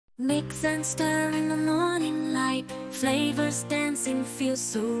Mix and stir in the morning light, flavors dancing feels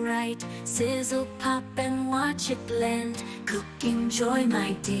so right. Sizzle, pop and watch it blend, cooking joy,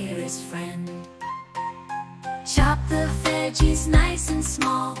 my dearest friend. Chop the veggies nice and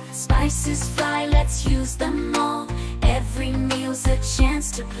small, spices fly, let's use them all. Every meal's a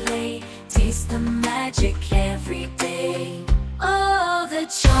chance to play, taste the magic every day. Oh, the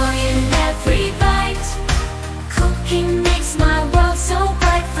joy in every bite, cooking makes my world so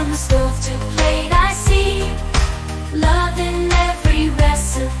bright. From the stove to plate I see love in every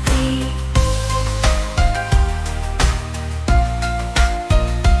recipe.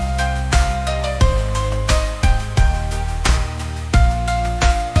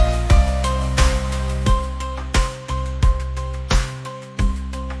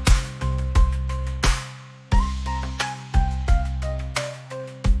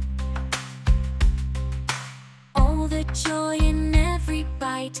 Oh, the joy in every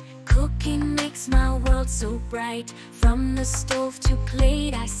bite, cooking makes my world so bright. From the stove to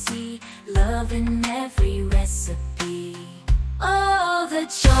plate I see love in every recipe. Oh, the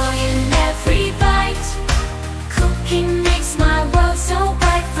joy in every bite,